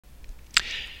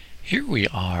Here we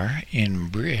are in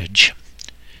Bridge.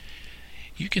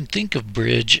 You can think of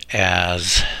Bridge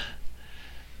as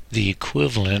the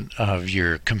equivalent of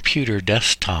your computer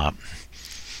desktop.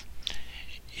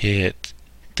 It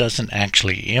doesn't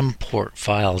actually import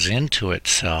files into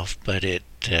itself, but it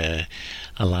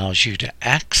allows you to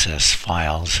access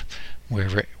files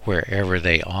wherever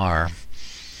they are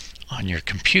on your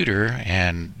computer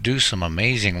and do some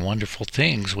amazing, wonderful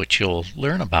things which you'll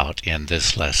learn about in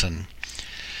this lesson.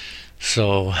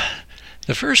 So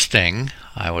the first thing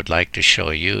I would like to show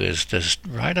you is this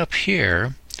right up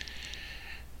here.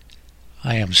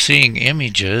 I am seeing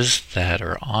images that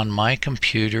are on my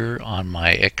computer, on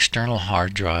my external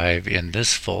hard drive, in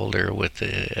this folder with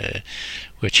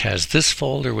which has this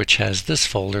folder, which has this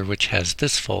folder, which has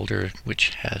this folder,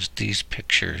 which has these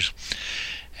pictures.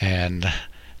 And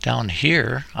down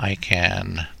here I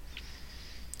can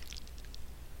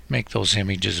make those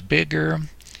images bigger.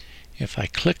 If I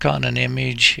click on an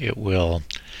image, it will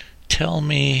tell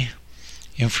me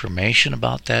information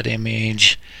about that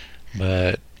image,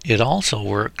 but it also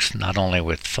works not only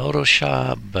with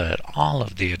Photoshop, but all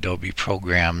of the Adobe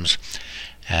programs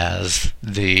as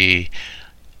the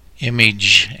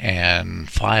image and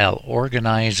file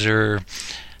organizer.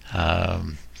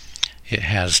 It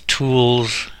has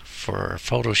tools for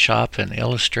Photoshop and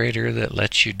Illustrator that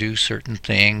lets you do certain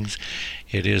things.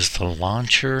 It is the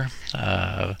launcher.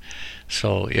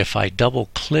 So if I double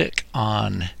click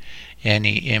on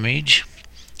any image,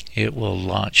 it will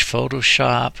launch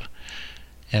Photoshop,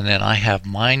 and then I have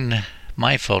my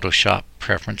Photoshop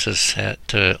preferences set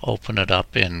to open it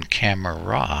up in Camera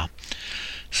Raw.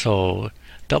 So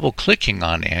double clicking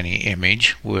on any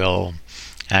image will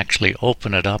actually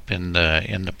open it up in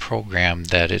the program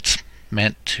that it's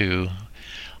meant to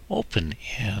open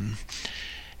in.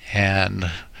 And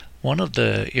one of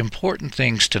the important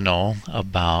things to know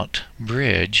about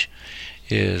Bridge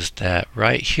is that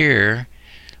right here,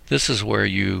 this is where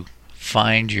you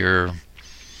find your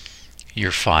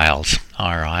files.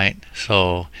 Alright,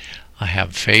 so I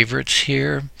have favorites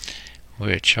here,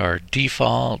 which are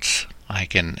defaults. I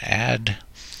can add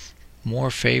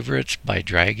more favorites by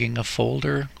dragging a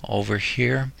folder over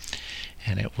here,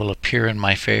 and it will appear in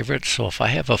my favorites. So if I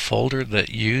have a folder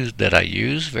that I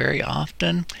use very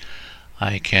often,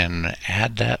 I can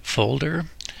add that folder.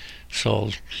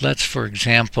 So let's, for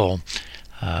example,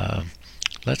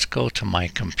 let's go to my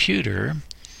computer,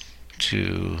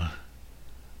 to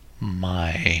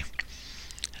my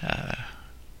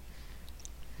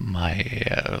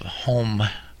home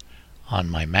on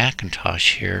my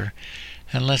Macintosh here,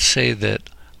 and let's say that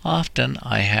often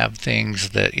I have things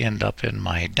that end up in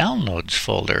my downloads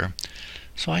folder.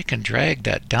 So I can drag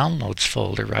that downloads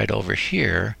folder right over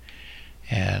here,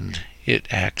 and it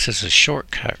acts as a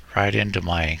shortcut right into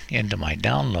my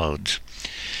downloads.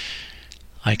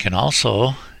 I can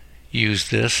also use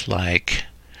this like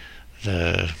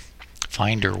the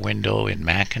Finder window in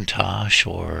Macintosh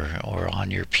or on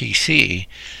your PC.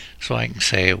 So I can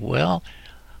say, well,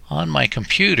 on my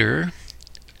computer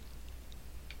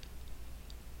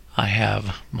I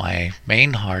have my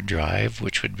main hard drive,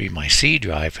 which would be my C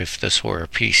drive if this were a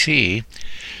PC,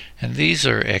 and these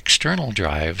are external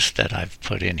drives that I've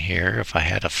put in here. If I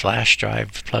had a flash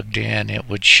drive plugged in, it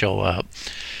would show up,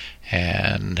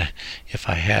 and if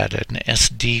I had an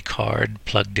SD card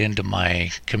plugged into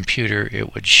my computer,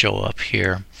 it would show up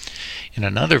here. In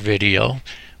another video,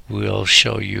 we'll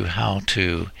show you how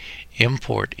to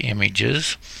import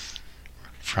images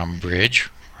from Bridge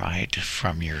right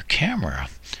from your camera.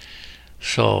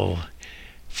 So,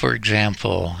 for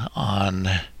example, on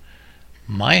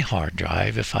my hard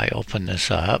drive, if I open this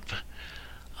up,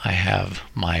 I have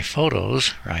my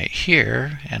photos right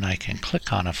here, and I can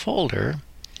click on a folder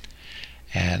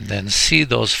and then see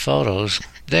those photos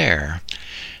there.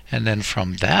 And then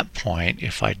from that point,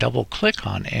 if I double click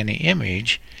on any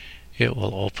image, it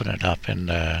will open it up in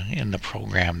the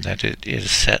program that it is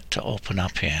set to open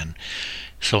up in.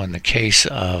 So in the case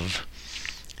of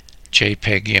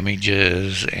JPEG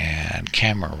images and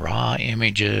Camera Raw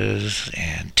images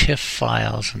and TIFF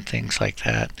files and things like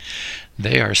that,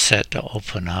 they are set to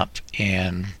open up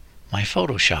in my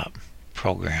Photoshop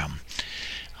program.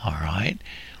 Alright,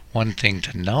 one thing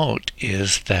to note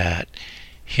is that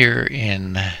here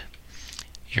in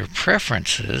your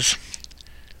preferences,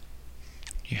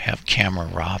 you have Camera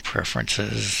Raw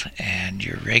preferences and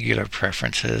your regular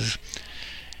preferences.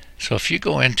 So if you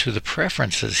go into the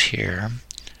preferences here,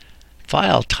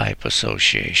 file type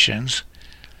associations,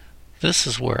 this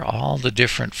is where all the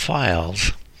different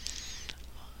files,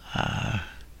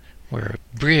 where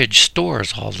Bridge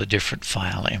stores all the different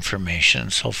file information.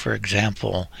 So for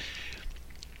example,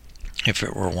 If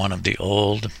it were one of the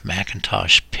old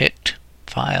Macintosh PICT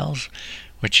files,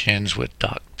 which ends with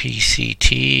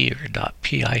 .pct or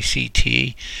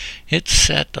 .pict, it's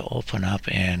set to open up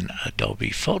in Adobe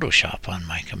Photoshop on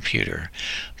my computer.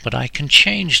 But I can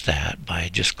change that by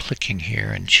just clicking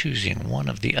here and choosing one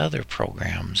of the other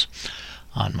programs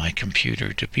on my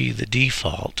computer to be the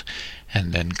default,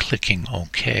 and then clicking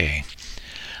OK.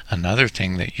 Another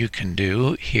thing that you can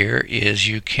do here is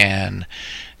you can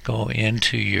go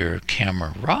into your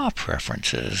Camera Raw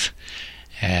preferences,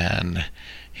 and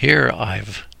here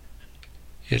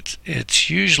it's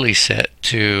usually set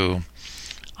to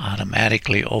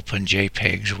automatically open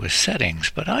JPEGs with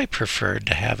settings, but I preferred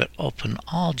to have it open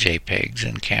all JPEGs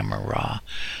in Camera Raw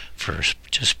first,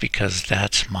 just because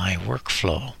that's my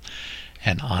workflow,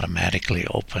 and automatically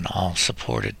open all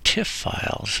supported TIFF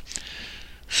files.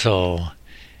 So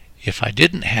if I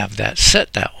didn't have that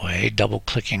set that way,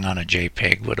 double-clicking on a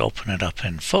JPEG would open it up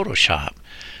in Photoshop.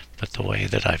 But the way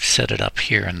that I've set it up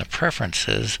here in the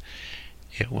preferences,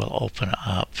 it will open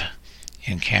up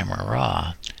in Camera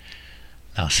Raw.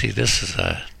 Now see, this is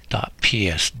a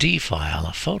 .psd file,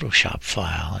 a Photoshop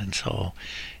file, and so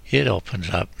it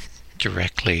opens up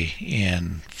directly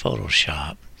in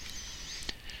Photoshop.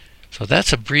 So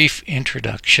that's a brief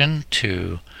introduction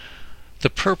to the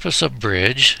purpose of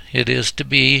Bridge. It is to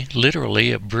be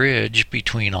literally a bridge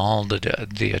between all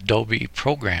the Adobe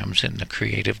programs in the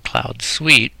Creative Cloud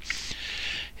suite,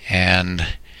 and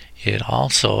it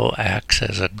also acts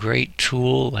as a great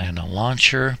tool and a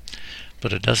launcher,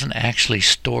 but it doesn't actually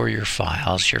store your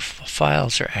files. Your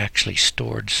files are actually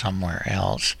stored somewhere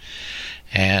else.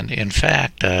 And in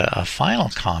fact, a final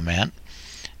comment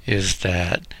is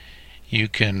that you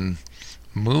can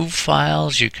move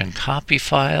files, you can copy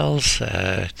files,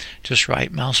 just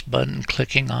right mouse button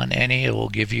clicking on any, it will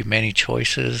give you many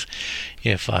choices.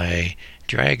 If I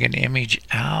drag an image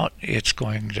out, it's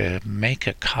going to make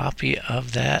a copy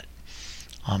of that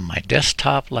on my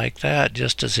desktop like that,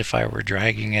 just as if I were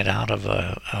dragging it out of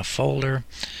a folder.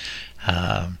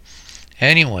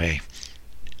 Anyway,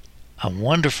 a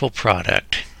wonderful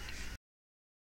product.